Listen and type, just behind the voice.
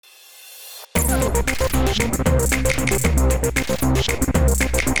Help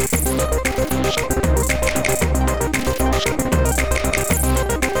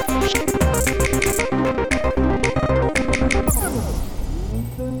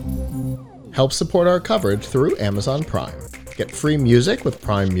support our coverage through Amazon Prime. Get free music with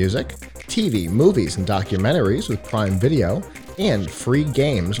Prime Music, TV, movies, and documentaries with Prime Video, and free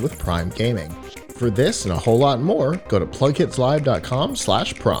games with Prime Gaming. For this and a whole lot more, go to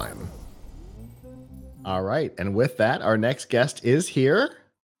plughitslive.com/prime. All right, and with that, our next guest is here.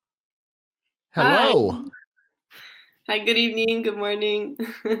 Hi. Hello. Hi, good evening, good morning.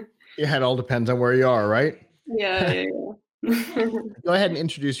 Yeah, it all depends on where you are, right? Yeah. Go ahead and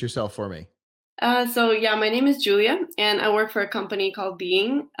introduce yourself for me. My name is Julia, and I work for a company called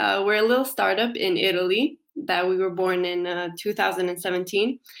Being. We're a little startup in Italy that we were born in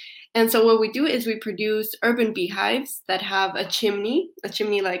 2017. And so what we do is we produce urban beehives that have a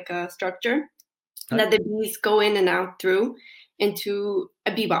chimney-like structure Okay. that the bees go in and out through into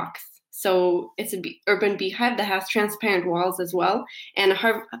a bee box. So it's an urban beehive that has transparent walls as well, and a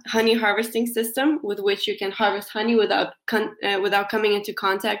honey harvesting system with which you can harvest honey without coming into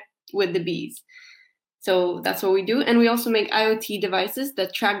contact with the bees. So that's what we do, and we also make IoT devices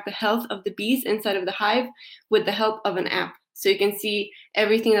that track the health of the bees inside of the hive with the help of an app. So you can see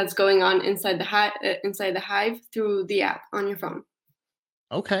everything that's going on inside the hive through the app on your phone.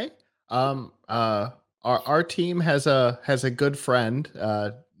 Okay. Our team has a good friend,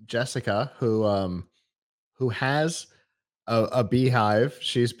 Jessica, who has a beehive.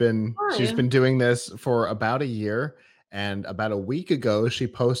 She's Hi. been doing this for about a year, and about a week ago, she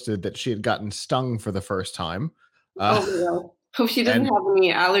posted that she had gotten stung for the first time. Uh, Oh my god. Hope she doesn't and have any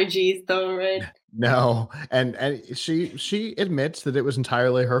allergies though, right? no, and she admits that it was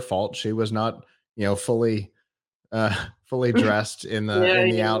entirely her fault. She was not, fully fully dressed in the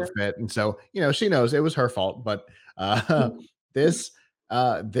Yeah, outfit, and so, she knows it was her fault, but, yeah. this,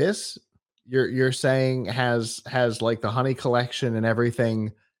 this you're saying has, like, the honey collection and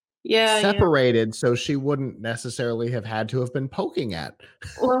everything Yeah. separated, so she wouldn't necessarily have had to have been poking at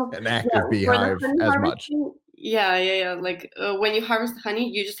Well, an yeah, active for the beehive honey as much. harvesting, yeah. Like when you harvest honey,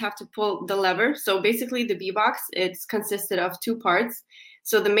 you just have to pull the lever. So basically, the bee box it's consisted of two parts.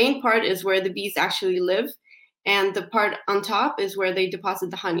 So the main part is where the bees actually live, and the part on top is where they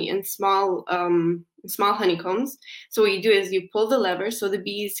deposit the honey in small honeycombs. So what you do is you pull the lever so the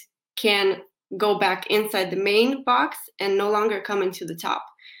bees can go back inside the main box and no longer come into the top.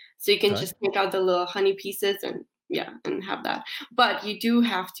 So you can Okay. just take out the little honey pieces and yeah, and have that. But you do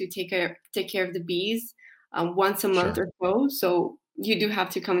have to take care of the bees once a month Sure. or so. So you do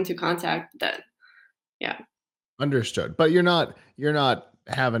have to come into contact then. Yeah. Understood, but you're not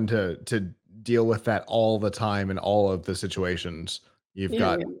having to deal with that all the time in all of the situations. You've Yeah,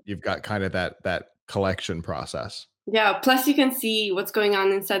 got yeah. you've got kind of that collection process. Yeah. Plus you can see what's going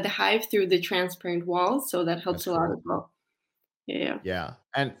on inside the hive through the transparent walls. So that helps That's a lot as cool. well. Yeah. Yeah,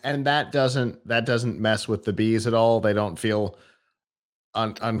 and that doesn't mess with the bees at all? They don't feel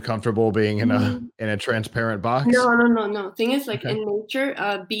uncomfortable being in a Yeah. transparent box? No. Thing is, like Okay. in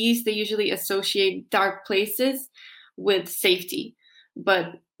nature, bees they usually associate dark places with safety,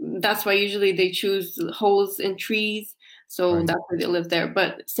 but that's why usually they choose holes in trees. So Right. that's why they live there.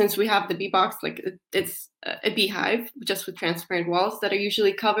 But since we have the bee box, like it's a beehive just with transparent walls that are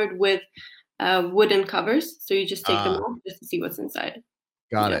usually covered with wooden covers. So you just take them Ah, off just to see what's inside.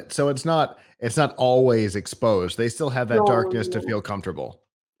 got Yeah. it. So it's not always exposed. They still have that darkness to No. feel comfortable.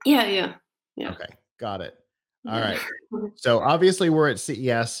 Yeah. Okay, got it. All Yeah. right. So obviously we're at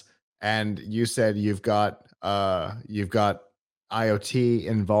CES and you said you've got IoT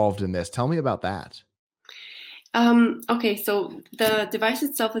involved in this. Tell me about that. Okay, so the device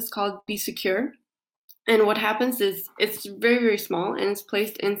itself is called Be Secure. And what happens is it's very, very small and it's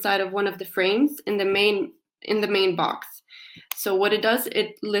placed inside of one of the frames in the main box. So what it does,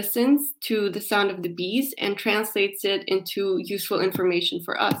 it listens to the sound of the bees and translates it into useful information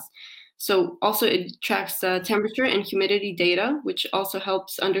for us. So also it tracks temperature and humidity data, which also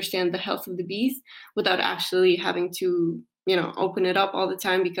helps understand the health of the bees without actually having to, open it up all the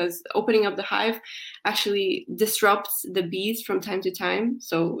time because opening up the hive actually disrupts the bees from time to time.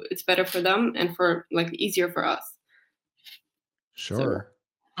 So it's better for them and for like easier for us. So Sure.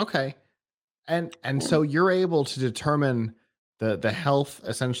 Okay. And yeah. so you're able to determine the health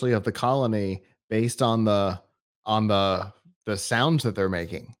essentially of the colony based on the sounds that they're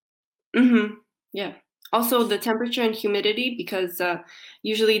making. Mm-hmm. Yeah. Also, the temperature and humidity, because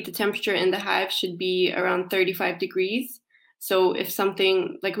usually the temperature in the hive should be around 35 degrees. So, if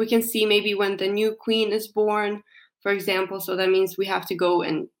something like we can see maybe when the new queen is born, for example, so that means we have to go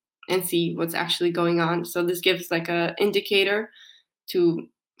and and see what's actually going on. So this gives like a indicator to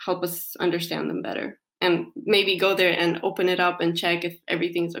help us understand them better and maybe go there and open it up and check if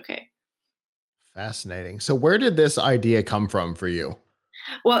everything's okay. Fascinating. So where did this idea come from for you?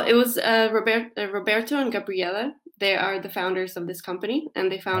 Well, it was Roberto and Gabriela. They are the founders of this company,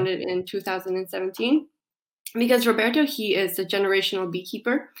 and they Okay. founded in 2017. Because Roberto, he is a generational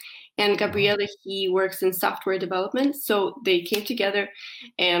beekeeper, and Oh, Gabriela, he works in software development. So they came together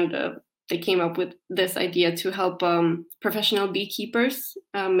and they came up with this idea to help professional beekeepers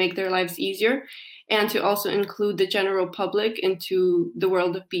make their lives easier and to also include the general public into the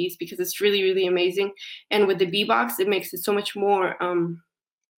world of bees because it's really, really amazing. And with the bee box, it makes it so much more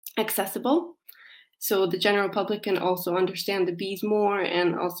accessible so the general public can also understand the bees more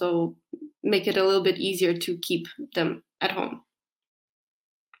and also make it a little bit easier to keep them at home.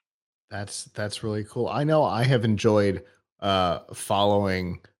 that's really cool. I know I have enjoyed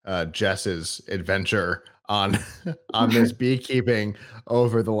following Jess's adventure on on this beekeeping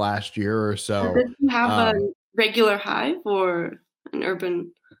over the last year or so. Does you have a Um, regular hive or an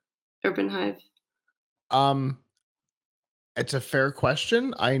urban hive? um, it's a fair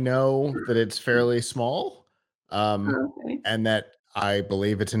question. I know that it's fairly small, um, Oh, okay. and that I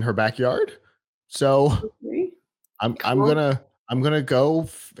believe it's in her backyard. So Okay. I'm Cool. gonna go.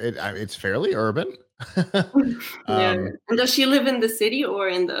 It's fairly urban. Yeah. um, And does she live in the city or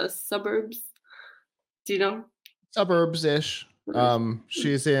in the suburbs? Do you know? Suburbs-ish. Suburbs.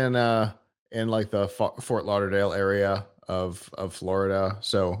 She's in like the Fort Lauderdale area of Florida.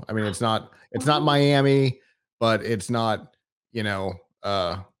 So I mean, it's not Oh. Miami, but it's not you know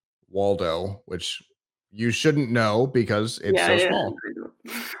uh Waldo, which you shouldn't know because it's Yeah, so yeah. small.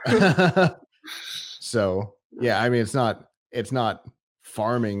 I know. So yeah, I mean, it's not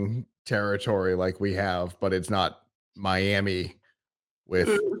farming territory like we have, but it's not Miami with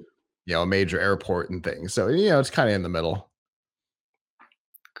Mm, a major airport and things. So it's kind of in the middle.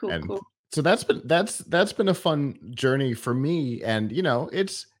 cool, And cool. so that's been a fun journey for me, and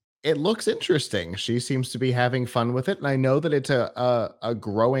it looks interesting. She seems to be having fun with it, and I know that it's a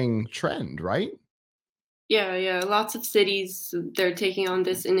growing trend, right? Yeah, yeah. Lots of cities they're taking on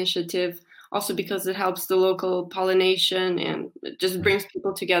this initiative also because it helps the local pollination and it just Mm. brings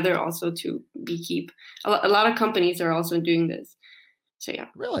people together also to beekeep. A lot of companies are also doing this. So yeah.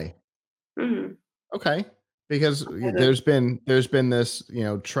 Really? Hmm. Okay. Because there's been this,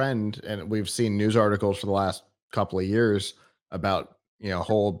 trend, and we've seen news articles for the last couple of years about,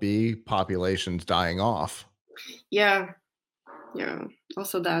 whole bee populations dying off. Yeah, yeah.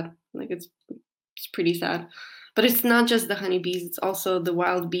 Also that like it's pretty sad. But it's not just the honeybees, it's also the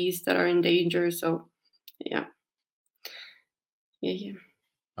wild bees that are in danger. So yeah. Yeah, yeah.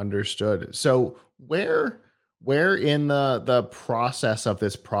 Understood. So where in the process of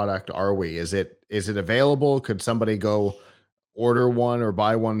this product are we? Is it available? Could somebody go order one or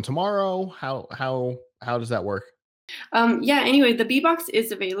buy one tomorrow? How does that work? Yeah, anyway, the Bee Box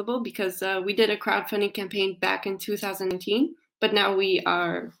is available because we did a crowdfunding campaign back in 2019, but now we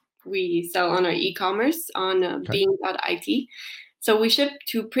sell on our e-commerce on Okay. being.it. So we ship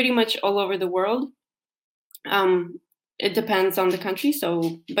to pretty much all over the world. Um, it depends on the country.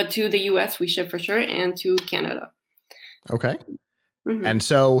 So, but to the US we ship for sure, and to Canada. Okay. Hmm. And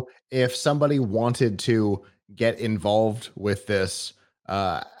so if somebody wanted to get involved with this,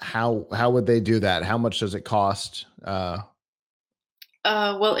 how would they do that? How much does it cost?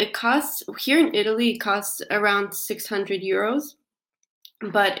 Well, it costs here in Italy. It costs around 600 euros,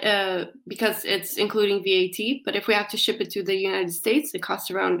 but because it's including VAT. But if we have to ship it to the United States, it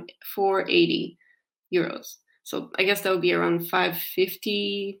costs around 480 euros. So I guess that would be around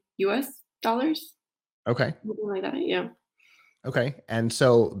 550 US dollars, Okay. something like that. Yeah. Okay. And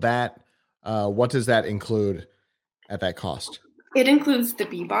so that what does that include at that cost? It includes the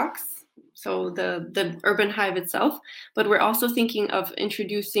bee box, so the urban hive itself, but we're also thinking of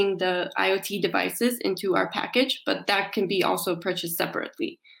introducing the IoT devices into our package, but that can be also purchased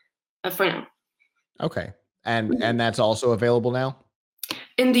separately for now. Okay. And that's also available now?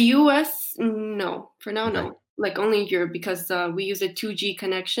 In the US, no. For now, Okay. no. Like only in Europe because we use a 2G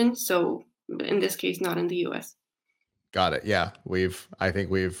connection. So in this case, not in the US. Got it. Yeah. I think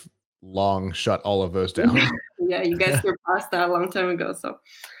we've long shut all of those down. Yeah, you guys were past that a long time ago. So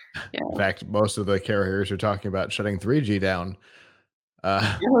yeah. In fact, most of the carriers are talking about shutting 3G down.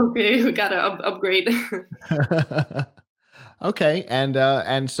 Uh, Okay, we gotta upgrade. okay.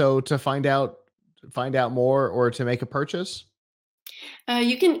 And so to find out more or to make a purchase?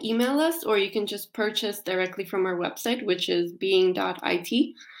 You can email us or you can just purchase directly from our website, which is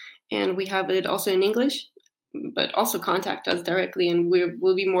being.it. And we have it also in English. but also contact us directly, and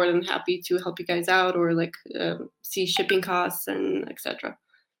we'll be more than happy to help you guys out, or like see shipping costs and etc.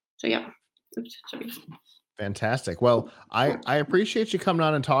 So yeah. Oops, sorry. Fantastic. Well, I appreciate you coming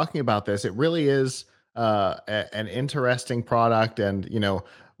on and talking about this. It really is an interesting product, and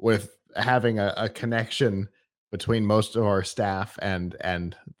with having a connection between most of our staff and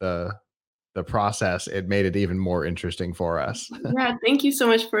the process, it made it even more interesting for us. Yeah, thank you so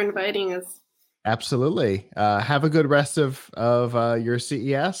much for inviting us. Absolutely. Have a good rest of your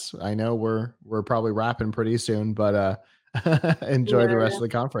CES. I know we're probably wrapping pretty soon, but enjoy the rest Yeah. of the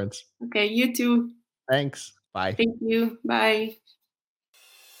conference. Okay, you too. Thanks. Bye. Thank you. Bye.